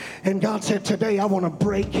you. And God said today I want to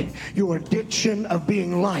break your addiction of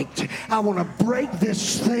being liked. I want to break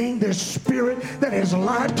this thing, this spirit that has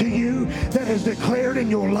lied to you, that has declared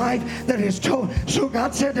in your life, that has told. So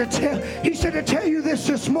God said to tell you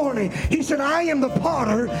this morning. He said, I am the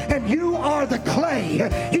potter and you are the clay.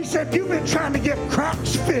 He said, you've been trying to get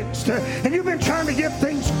cracks fixed and you've been trying to get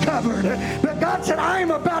things covered. But God said, I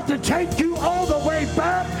am about to take you all the way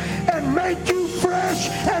back and make you fresh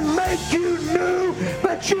and make you new.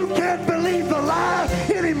 But you can't believe the lie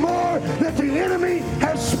anymore that the enemy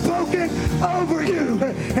has spoken over you.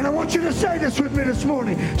 And I want you to say this with me this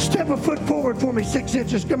morning. Step a foot forward for me, 6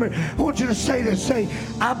 inches. Come here. I want you to say this. Say,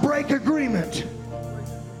 I break agreement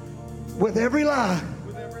with every lie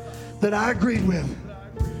that I agreed with.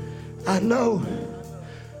 I know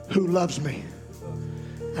who loves me.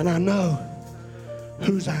 And I know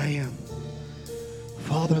whose I am.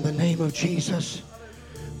 Father, in the name of Jesus,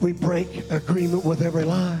 we break agreement with every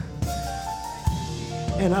lie.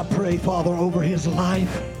 And I pray, Father, over his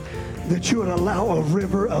life, that you would allow a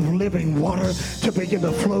river of living water to begin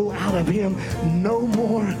to flow out of him. No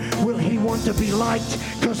more will he want to be liked,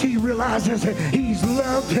 because he realizes that he's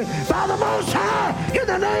loved by the Most High in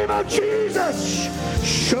the name of Jesus.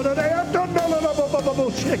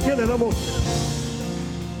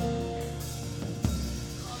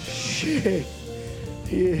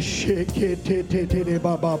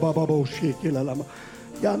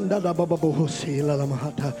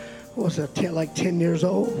 Was it like 10 years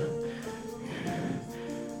old?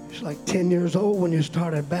 It's like 10 years old when you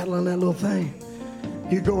started battling that little thing.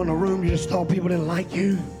 You go in a room, you just thought people didn't like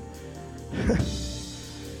you.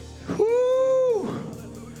 Woo!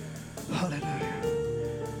 Hallelujah.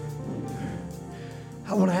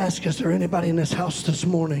 I want to ask, is there anybody in this house this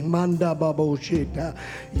morning? Manda baboshita,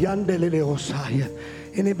 yandelele osaya.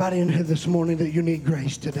 Anybody in here this morning that you need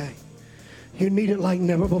grace today? You need it like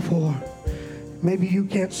never before. Maybe you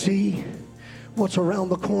can't see what's around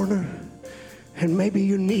the corner, and maybe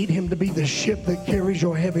you need him to be the ship that carries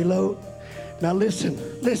your heavy load. Now listen.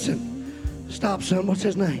 Stop, son. What's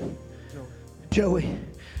his name? Joey.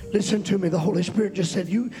 Listen to me. The Holy Spirit just said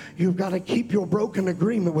you've got to keep your broken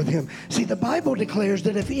agreement with him. See, the Bible declares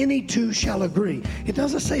that if any two shall agree. It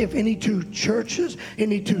doesn't say if any two churches,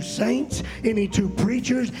 any two saints, any two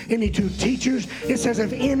preachers, any two teachers. It says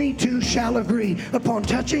if any two shall agree upon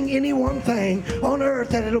touching any one thing on earth,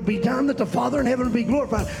 that it'll be done, that the Father in heaven will be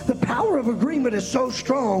glorified. The power of agreement is so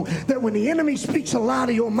strong that when the enemy speaks a lie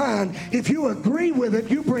to your mind, if you agree with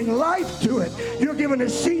it, you bring life to it. You're given a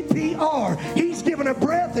CPR. He's given a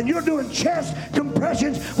breath, and you're doing chest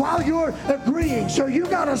compressions while you're agreeing. So you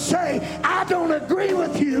got to say, I don't agree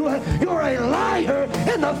with you. You're a liar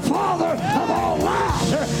and the father of all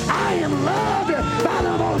lies. I am loved by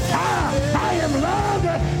the Most High. I am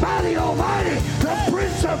loved by the Almighty, the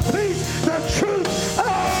Prince of Peace, the truth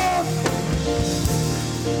of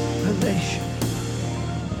the nation.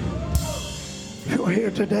 If you're here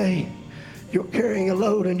today You're carrying a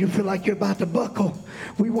load and you feel like you're about to buckle.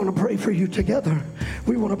 We want to pray for you together.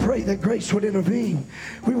 We want to pray that grace would intervene.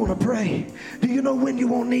 We want to pray. Do you know when you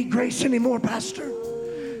won't need grace anymore, Pastor?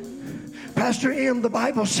 Pastor M, the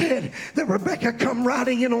Bible said that Rebecca come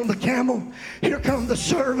riding in on the camel. Here come the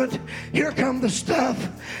servant. Here come the stuff.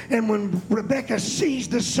 And when Rebecca sees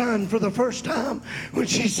the son for the first time, when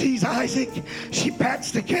she sees Isaac, she pats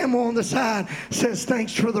the camel on the side, says,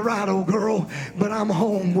 thanks for the ride, old girl, but I'm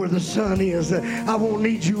home where the son is. I won't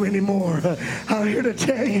need you anymore. I'm here to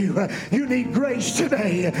tell you, you need grace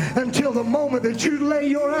today until the moment that you lay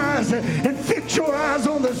your eyes and fix your eyes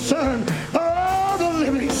on the son. Oh, the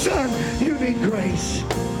living son. You need grace.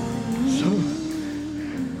 So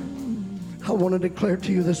I want to declare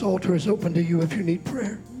to you, this altar is open to you if you need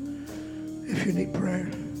prayer. If you need prayer,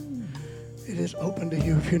 it is open to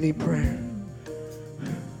you if you need prayer.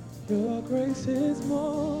 Your grace is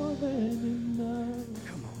more than enough.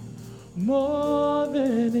 Come on. More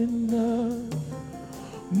than enough.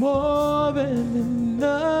 More than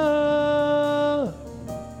enough.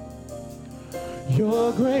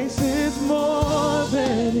 Your grace is more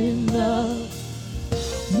than enough.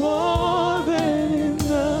 More than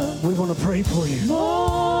enough. We want to pray for you.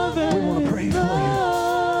 More than We want to pray for you.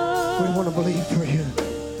 We want to believe for you.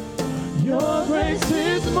 Your grace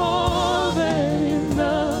is more than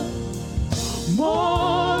enough.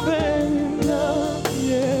 More than enough.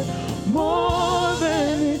 Yeah. More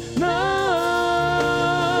than enough.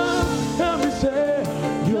 Help me say,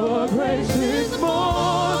 your grace is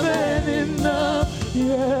more than enough.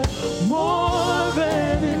 Yeah. More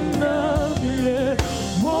than enough. Yeah.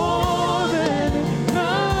 More than enough.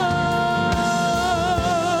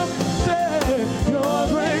 Say, your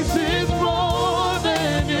grace is more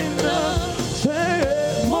than enough. Say,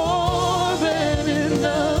 more than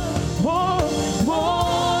enough. More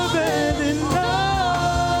than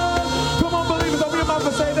enough. Come on, believers, open your mouth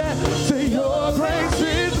and say that. Say, your grace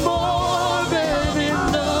is more than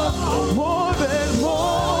enough. More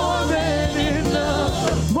than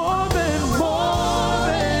enough. More than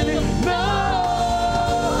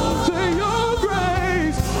enough. Say,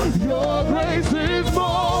 your grace is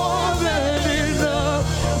more than enough.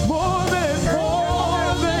 More than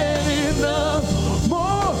enough.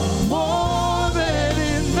 More than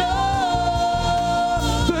enough.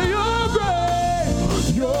 Say,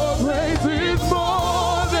 your grace is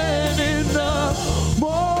more than enough.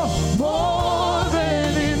 More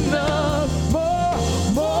than enough.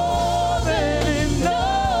 More than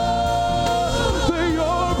enough.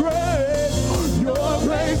 Say, your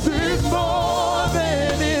grace is more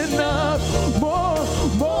than enough. More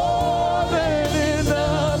than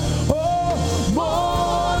enough. Oh,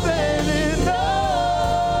 more than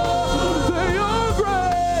enough. Say, your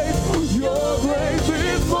grace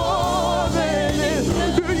is more than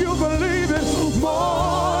enough. Do you believe it?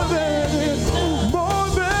 More than enough.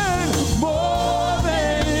 More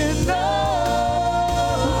than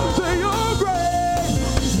enough. Say, your grace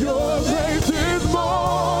is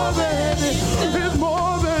more than enough. It's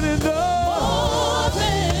more than enough.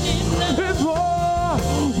 It's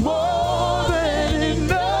more than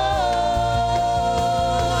enough.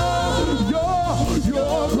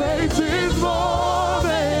 Your grace is more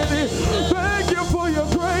than enough. Thank you for your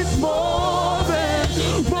grace. More than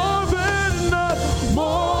enough.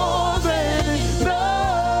 More than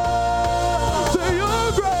enough. Say,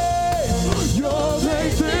 your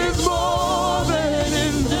grace is more than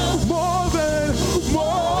enough. More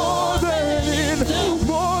than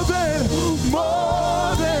enough.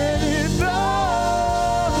 More than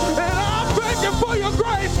enough. And I thank you for your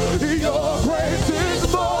grace. Your grace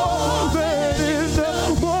is more than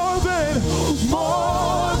enough. More than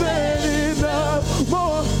enough.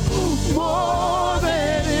 More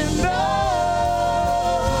than enough.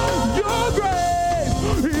 Your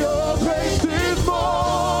grace is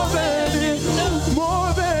more than enough.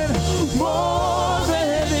 More than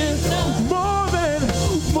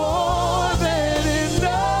enough. More than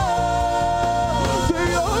enough. Say,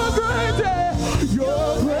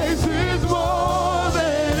 your grace is more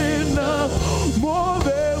than enough. More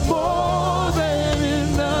than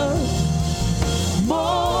enough.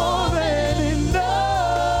 More than enough.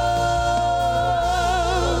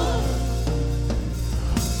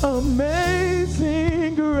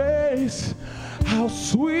 Amazing grace, how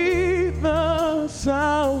sweet the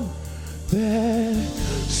sound that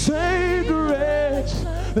saved a wretch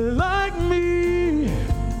like me.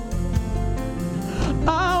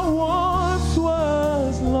 I once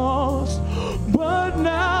was lost, but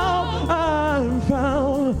now I'm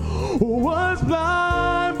found. Was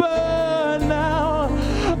blind, but now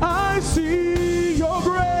I see. Your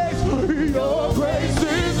grace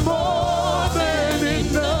is more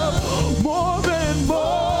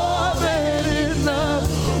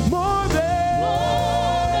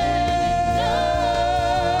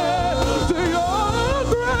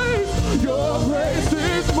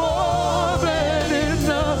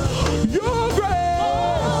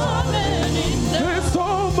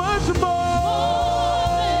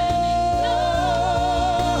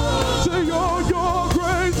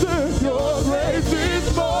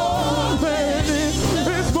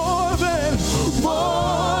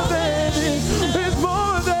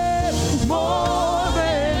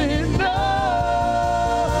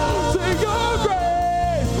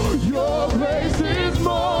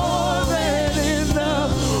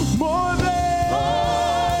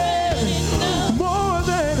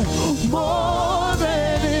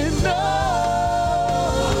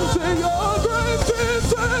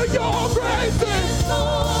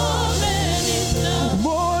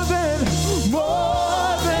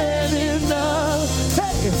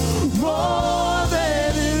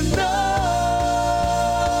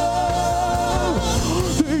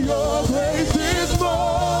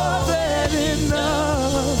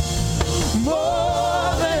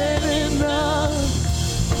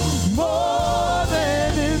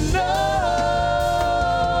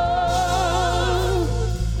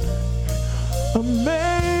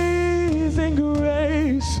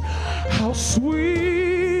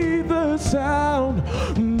sound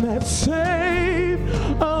that saved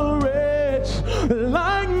a wretch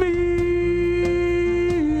like me.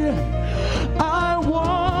 I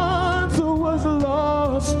once was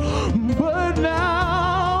lost, but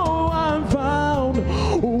now I'm found.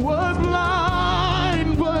 Was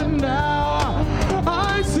blind, but now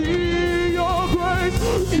I see your grace.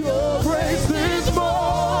 Your grace is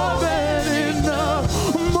more than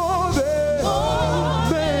enough, more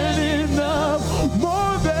than enough,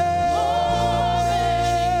 more than.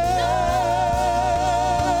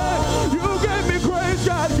 You gave me grace,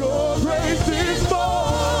 God. Your grace is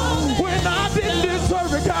more. When I didn't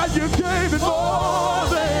deserve it, God, you gave it more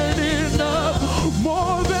than enough,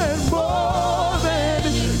 more than enough.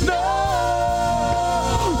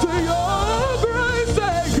 To your grace,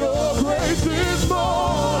 say your grace is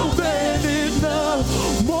more than enough,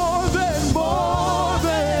 more than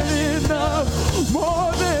enough,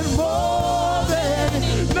 more than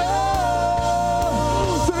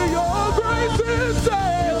enough. To your grace is,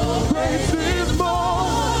 say your grace is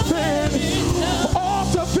more than all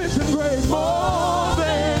sufficient grace, more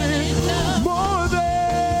than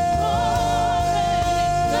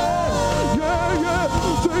yeah.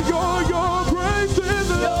 To your grace is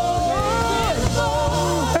Lord.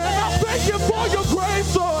 And I thank you for your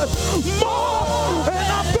grace, Lord. More.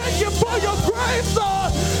 And I thank you for your grace,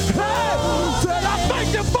 Lord. Hey, said I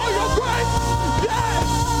thank you for your grace. Yes.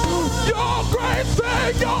 Your grace,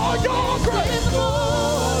 say your grace.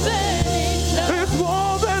 It's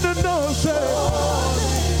more than enough, say.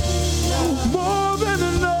 More than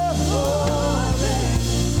enough.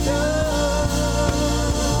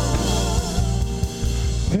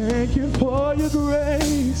 Thank you for your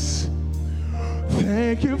grace.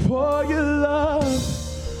 Thank you for your love.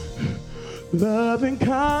 Love and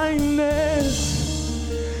kindness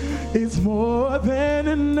is more than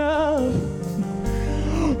enough.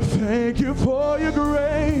 Thank you for your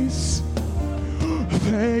grace.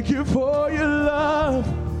 Thank you for your love.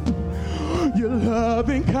 Your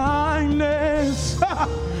loving kindness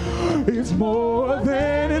is more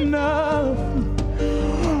than enough.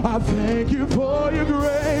 I thank you for your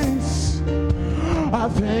grace. I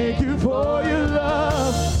thank you for your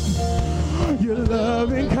love. Your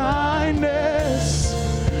loving kindness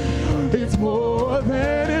is more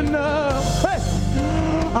than enough. Hey!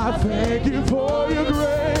 I thank you for your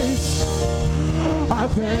grace. I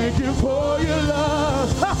thank you for your love.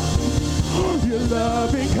 Your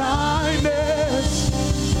loving kindness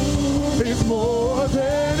is more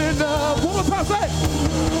than enough. One more time, say.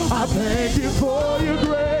 I thank you for your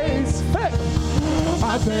grace. Hey.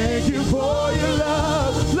 I thank you for your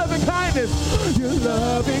love. Loving kindness. Your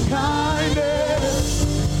loving kindness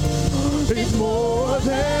is more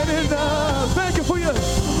than enough. Thank you for your.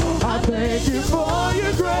 I thank you for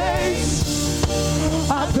your grace.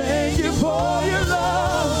 I thank you for your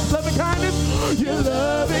love. Loving kindness. Your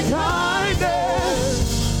loving kindness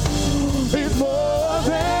is more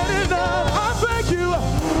than enough. I thank you.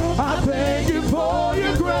 I thank you for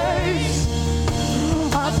your grace.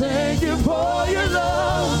 I thank you for your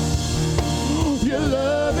love. Your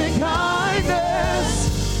loving kindness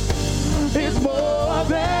is more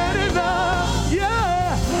than enough.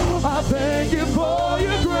 Yeah. I thank you for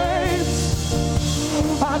your grace.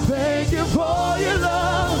 I thank you for your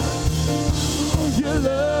love. Your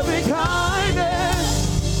loving kindness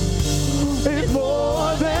is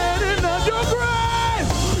more than enough.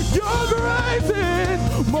 Your grace is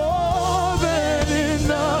more than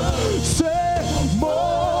enough. Say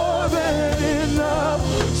more than enough.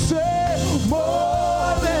 Say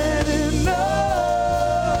more than enough.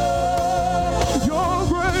 Your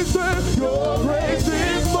grace is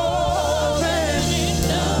more than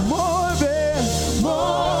enough. More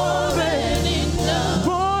than enough.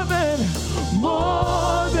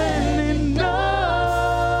 More than enough.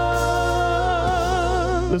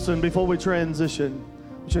 Listen, before we transition, I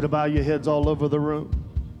want you to bow your heads all over the room.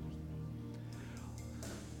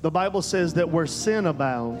 The Bible says that where sin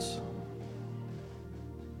abounds,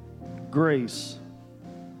 grace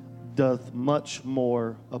doth much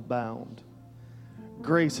more abound.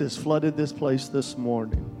 Grace has flooded this place this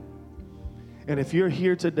morning. And if you're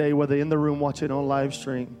here today, whether in the room watching on live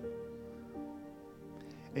stream,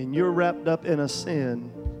 and you're wrapped up in a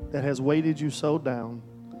sin that has weighted you so down,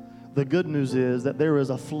 the good news is that there is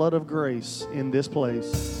a flood of grace in this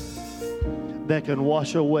place that can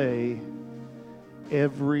wash away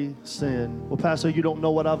every sin. Well, Pastor, you don't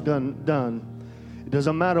know what I've done. It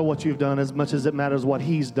doesn't matter what you've done as much as it matters what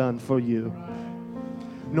He's done for you.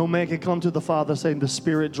 No man can come to the Father saying the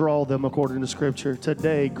Spirit draw them according to Scripture.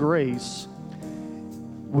 Today, grace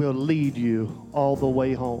will lead you all the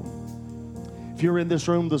way home. If If you're in this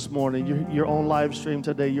room this morning, you're on live stream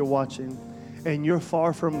today, you're watching, and you're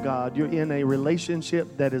far from God, you're in a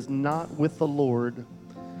relationship that is not with the Lord,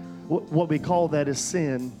 what we call that is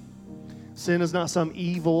sin. Sin is not some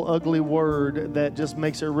evil, ugly word that just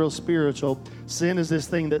makes it real spiritual. Sin is this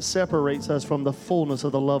thing that separates us from the fullness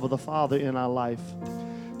of the love of the Father in our life.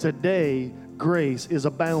 Today, grace is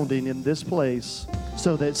abounding in this place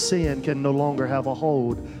so that sin can no longer have a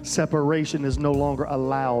hold. Separation is no longer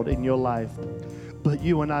allowed in your life. But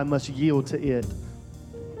you and I must yield to it.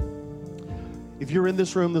 If you're in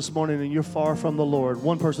this room this morning and you're far from the Lord,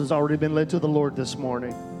 one person's already been led to the Lord this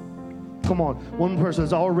morning. Come on, one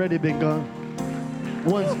person's already been gone.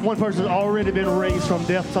 One person's already been raised from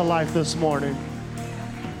death to life this morning.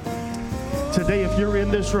 Today, if you're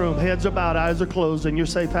in this room, heads are bowed, eyes are closed, and you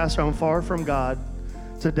say, Pastor, I'm far from God.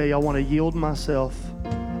 Today, I want to yield myself.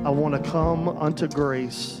 I want to come unto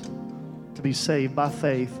grace to be saved by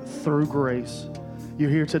faith through grace. You're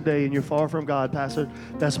here today and you're far from God, Pastor.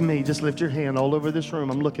 That's me. Just lift your hand all over this room.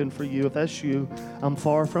 I'm looking for you. If that's you, I'm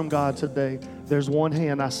far from God today. There's one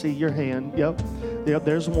hand. I see your hand. Yep,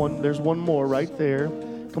 there's one. There's one more right there.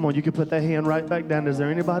 Come on, you can put that hand right back down. Is there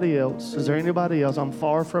anybody else? Is there anybody else? I'm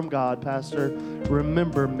far from God, Pastor.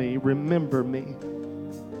 Remember me. Remember me.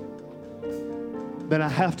 Then I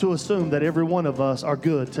have to assume that every one of us are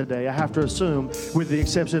good today. I have to assume, with the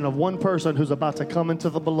exception of one person who's about to come into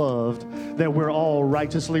the beloved, that we're all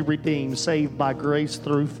righteously redeemed, saved by grace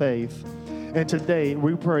through faith. And today,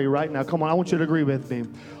 we pray right now. Come on, I want you to agree with me.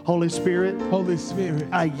 Holy Spirit,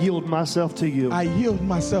 I yield myself to you. I yield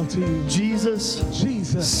myself to you. Jesus,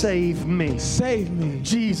 save me. Save me.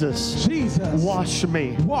 Jesus, wash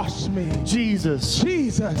me. Wash me. Jesus,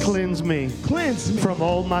 cleanse me. Cleanse me from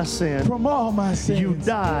all my sin. From all my sins. You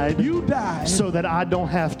died. So that I don't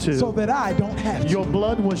have to. So that I don't have to. Your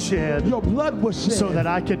blood was shed. Your blood was shed. So that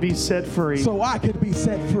I could be set free. So I could be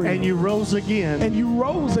set free. And you rose again. And you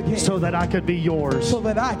rose again. So that I could be yours. So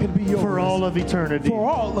that I could be yours. For all of eternity. For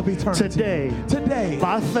all of eternity. Today,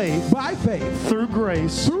 by faith, through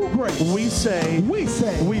grace, we say, we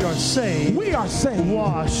are saved,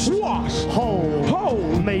 washed,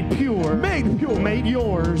 whole, made pure, made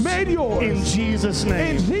yours, in Jesus'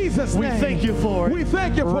 name. We thank you for it. We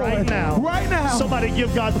thank you for right it. Now. Right now. Somebody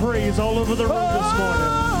give God praise all over the room this morning.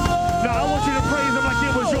 Now I want you to praise Him like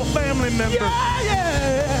it was your family member.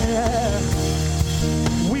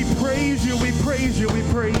 We praise you, we praise you, we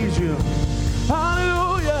praise you.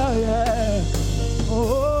 Hallelujah, yeah.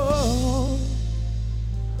 Oh.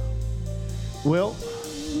 Well,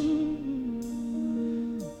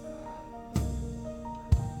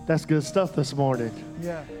 that's good stuff this morning.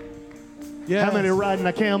 Yeah. How many riding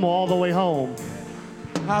a camel all the way home?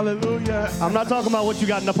 Hallelujah. I'm not talking about what you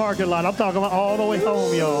got in the parking lot. I'm talking about all the way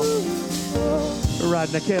home, y'all.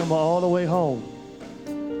 Riding a camel all the way home.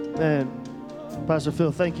 Man, Pastor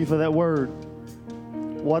Phil, thank you for that word.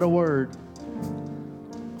 What a word.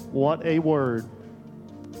 What a word.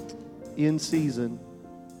 In season.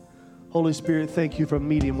 Holy Spirit, thank you for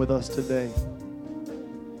meeting with us today.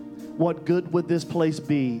 What good would this place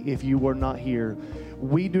be if you were not here?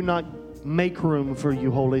 We do not make room for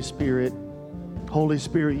you, Holy Spirit. Holy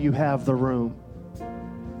Spirit, you have the room.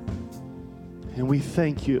 And we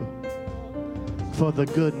thank you for the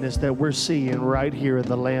goodness that we're seeing right here in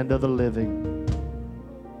the land of the living.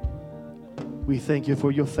 We thank you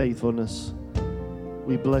for your faithfulness.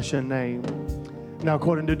 We bless your name. Now,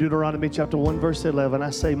 according to Deuteronomy chapter 1, verse 11, I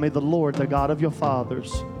say, may the Lord, the God of your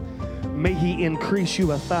fathers, may He increase you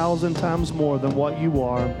 1,000 times more than what you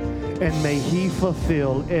are, and may He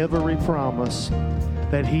fulfill every promise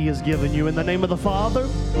that He has given you. In the name of the Father,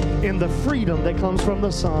 in the freedom that comes from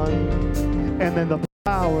the Son, and in the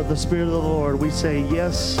power of the Spirit of the Lord, we say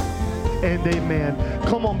yes and amen.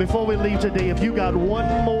 Come on, before we leave today, if you got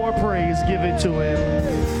one more praise, give it to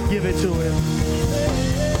Him. Give it to Him.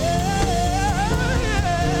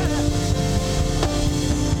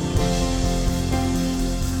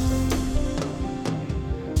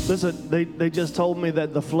 Listen, they just told me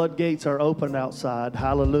that the floodgates are open outside.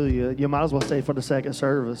 Hallelujah. You might as well stay for the second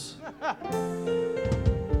service.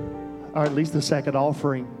 Or at least the second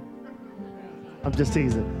offering. I'm just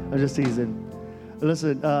teasing.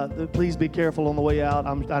 Listen, please be careful on the way out.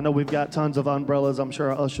 I know we've got tons of umbrellas. I'm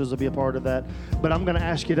sure our ushers will be a part of that. But I'm going to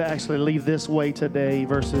ask you to actually leave this way today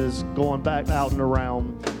versus going back out and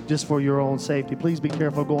around just for your own safety. Please be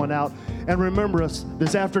careful going out. And remember us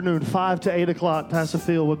this afternoon, 5 to 8 o'clock, Pastor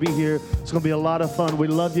Phil will be here. It's going to be a lot of fun. We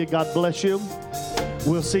love you. God bless you.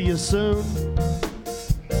 We'll see you soon.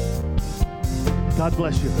 God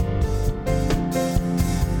bless you.